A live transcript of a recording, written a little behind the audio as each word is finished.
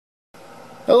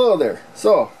Hello there.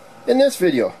 So, in this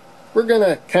video, we're going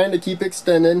to kind of keep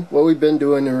extending what we've been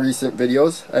doing in recent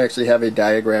videos. I actually have a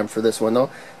diagram for this one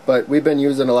though, but we've been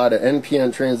using a lot of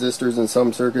NPN transistors in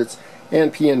some circuits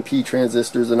and PNP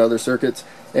transistors in other circuits,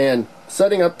 and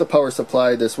setting up the power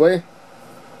supply this way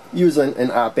using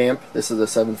an op-amp. This is a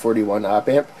 741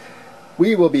 op-amp.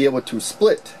 We will be able to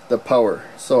split the power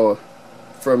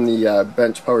from the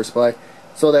bench power supply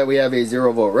so that we have a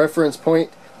 0-volt reference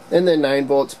point and then 9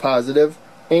 volts positive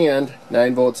and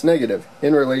 9 volts negative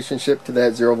in relationship to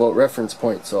that 0-volt reference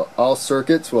point. So all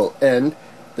circuits will end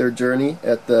their journey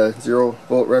at the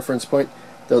 0-volt reference point.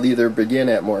 They'll either begin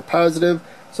at more positive,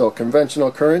 so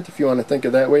conventional current if you want to think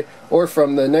of it that way, or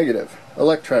from the negative,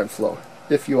 electron flow,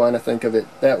 if you want to think of it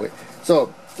that way.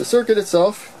 So the circuit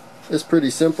itself is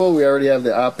pretty simple. We already have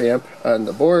the op-amp on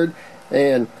the board,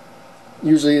 and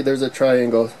usually there's a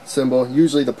triangle symbol,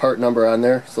 usually the part number on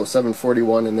there, so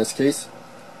 741 in this case.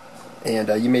 And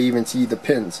you may even see the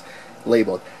pins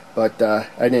labeled, but I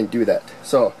didn't do that.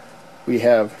 So we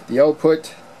have the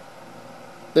output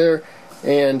there,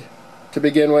 and to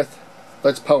begin with,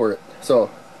 let's power it. So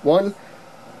one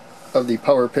of the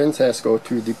power pins has to go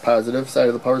to the positive side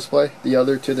of the power supply, the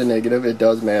other to the negative. It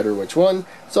does matter which one,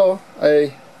 so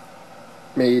I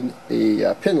made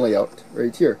a pin layout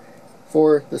right here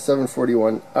for the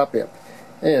 741 op-amp.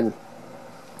 And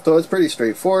so it's pretty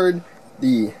straightforward.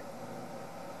 The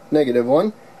negative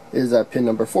one is pin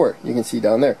number 4. You can see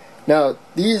down there. Now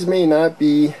these may not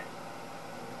be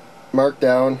marked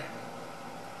down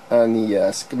on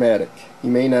the schematic.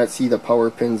 You may not see the power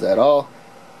pins at all,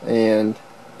 and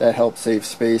that helps save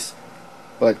space,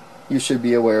 but you should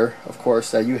be aware, of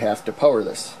course, that you have to power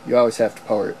this. You always have to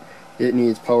power it. It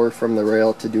needs power from the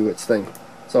rail to do its thing.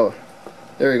 So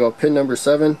there you go. Pin number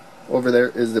 7 over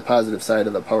there is the positive side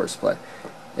of the power supply.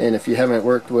 And if you haven't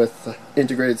worked with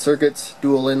integrated circuits,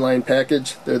 dual inline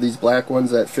package, they're these black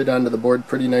ones that fit onto the board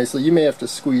pretty nicely. You may have to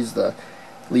squeeze the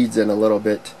leads in a little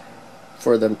bit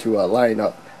for them to line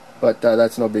up, but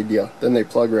that's no big deal. Then they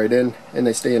plug right in and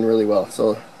they stay in really well.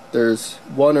 So there's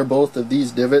one or both of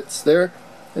these divots there,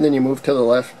 and then you move to the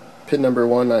left, pin number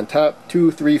 1 on top,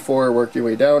 2, 3, 4, work your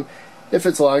way down. If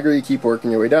it's longer, you keep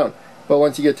working your way down. But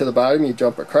once you get to the bottom, you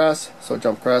jump across. So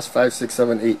jump across 5, 6,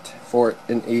 7, 8 for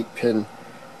an 8-pin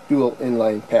dual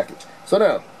inline package. So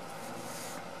now,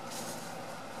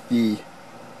 the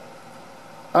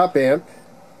op-amp,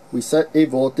 we set a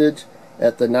voltage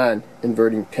at the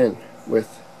non-inverting pin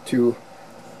with 2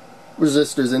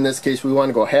 resistors. In this case, we want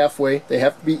to go halfway. They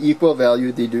have to be equal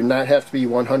value. They do not have to be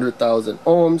 100,000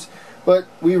 ohms, but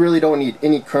we really don't need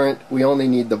any current. We only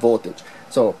need the voltage.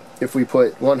 So if we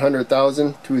put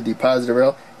 100,000 to the positive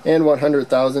rail and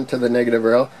 100,000 to the negative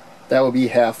rail, that will be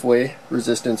halfway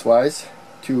resistance wise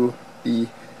to the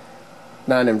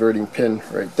non-inverting pin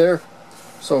right there.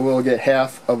 So we'll get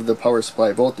half of the power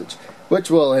supply voltage, which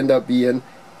will end up being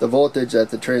the voltage that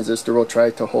the transistor will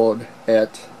try to hold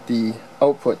at the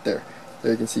output there.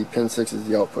 There you can see pin 6 is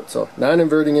the output. So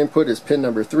non-inverting input is pin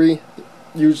number 3.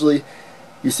 Usually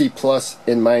you see plus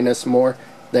and minus more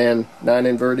than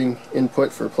non-inverting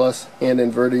input for plus and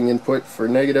inverting input for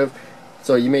negative.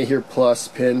 So you may hear plus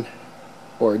pin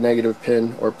or negative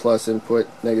pin or plus input,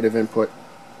 negative input.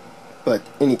 But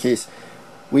in any case,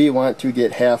 we want to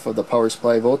get half of the power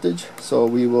supply voltage. So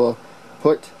we will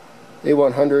put a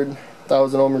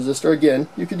 100,000 ohm resistor. Again,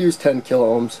 you could use 10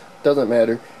 kilo ohms, doesn't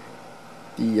matter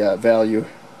the value,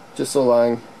 just so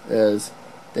long as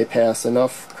they pass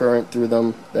enough current through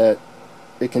them that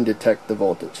it can detect the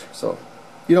voltage. So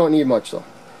you don't need much though,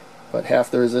 but half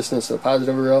the resistance to the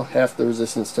positive rail, half the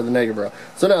resistance to the negative rail.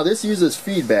 So now this uses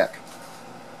feedback.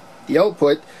 The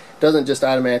output doesn't just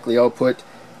automatically output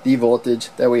the voltage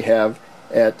that we have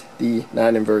at the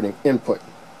non-inverting input.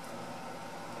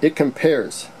 It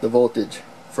compares the voltage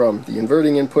from the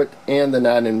inverting input and the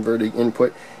non-inverting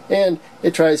input, and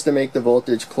it tries to make the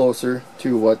voltage closer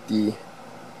to what the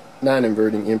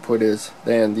non-inverting input is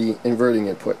than the inverting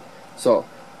input. So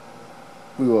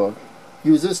we will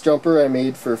use this jumper I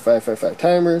made for 555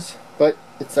 timers, but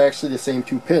it's actually the same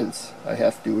 2 pins I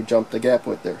have to jump the gap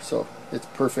with there, so it's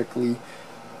perfectly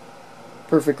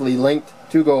linked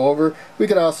to go over. We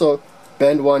could also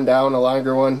bend one down, a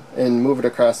longer one, and move it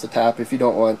across the top if you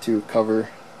don't want to cover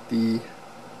the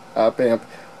op-amp,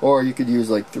 or you could use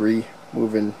like 3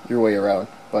 moving your way around,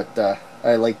 but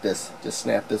I like this. Just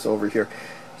snap this over here,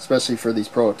 especially for these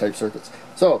prototype circuits.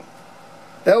 So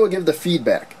that will give the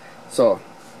feedback. So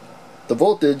the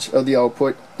voltage of the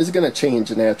output is going to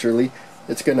change naturally.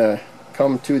 It's going to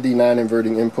come to the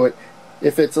non-inverting input.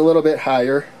 If it's a little bit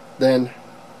higher than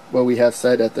what we have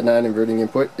set at the non-inverting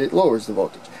input, it lowers the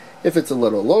voltage. If it's a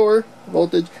little lower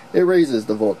voltage, it raises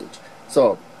the voltage.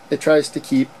 So it tries to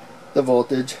keep the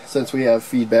voltage, since we have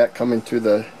feedback coming to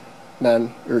the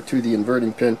to the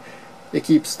inverting pin, it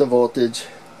keeps the voltage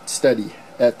steady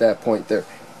at that point there.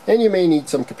 And you may need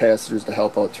some capacitors to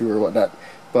help out too or whatnot,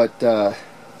 but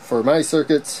for my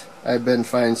circuits I've been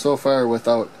fine so far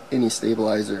without any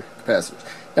stabilizer capacitors.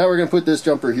 Now we're going to put this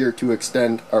jumper here to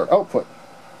extend our output,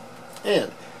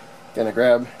 and going to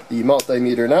grab the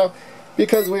multimeter now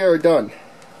because we are done.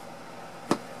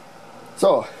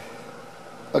 So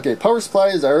okay, power supply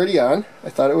is already on. I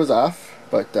thought it was off,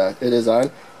 but it is on.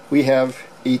 We have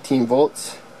 18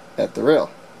 volts at the rail,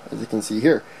 as you can see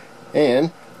here,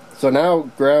 and so now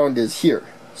ground is here,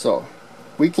 so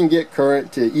we can get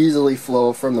current to easily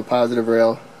flow from the positive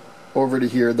rail over to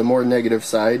here, the more negative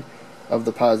side of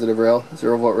the positive rail,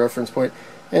 0 volt reference point,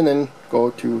 and then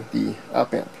go to the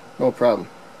op amp, no problem,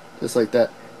 just like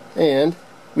that. And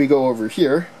we go over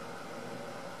here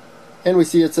and we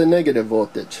see it's a negative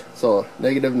voltage, so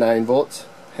negative 9 volts,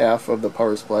 half of the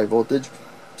power supply voltage.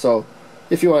 So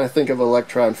if you want to think of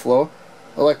electron flow,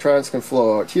 electrons can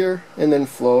flow out here and then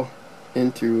flow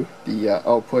into the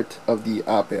output of the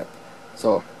op amp.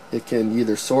 So it can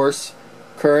either source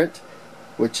current,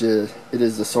 which it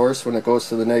is the source when it goes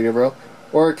to the negative rail,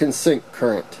 or it can sink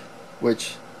current,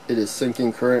 which it is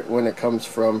sinking current when it comes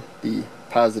from the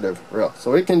positive rail.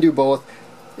 So it can do both.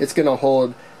 It's going to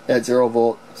hold at 0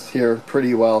 volts here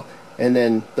pretty well, and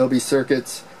then there'll be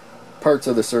circuits, parts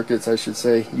of the circuits I should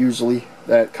say, usually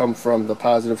that come from the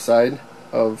positive side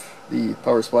of the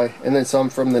power supply, and then some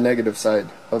from the negative side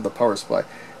of the power supply.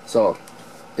 So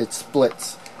it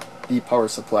splits the power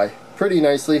supply pretty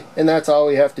nicely, and that's all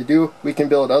we have to do. We can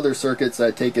build other circuits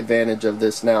that take advantage of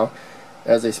this now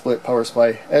as a split power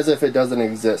supply, as if it doesn't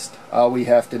exist. All we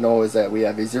have to know is that we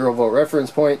have a 0 volt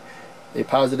reference point, a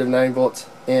positive 9 volts,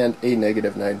 and a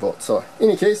negative 9 volts. So in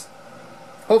any case,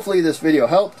 hopefully this video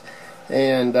helped,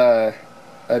 and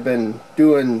I've been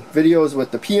doing videos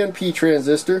with the PNP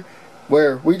transistor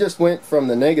where we just went from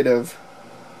the negative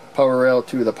power rail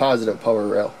to the positive power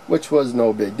rail, which was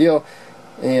no big deal.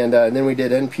 And then we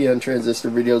did NPN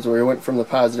transistor videos where we went from the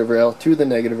positive rail to the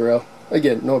negative rail.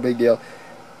 Again, no big deal.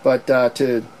 But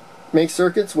to make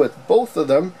circuits with both of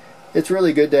them, it's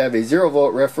really good to have a 0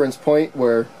 volt reference point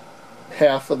where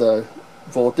half of the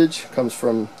voltage comes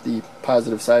from the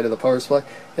positive side of the power supply,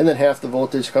 and then half the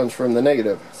voltage comes from the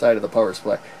negative side of the power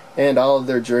supply, and all of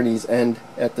their journeys end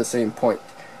at the same point.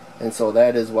 And so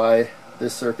that is why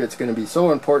this circuit's going to be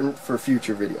so important for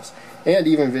future videos, and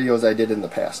even videos I did in the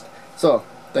past. So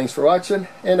thanks for watching,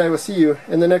 and I will see you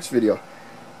in the next video.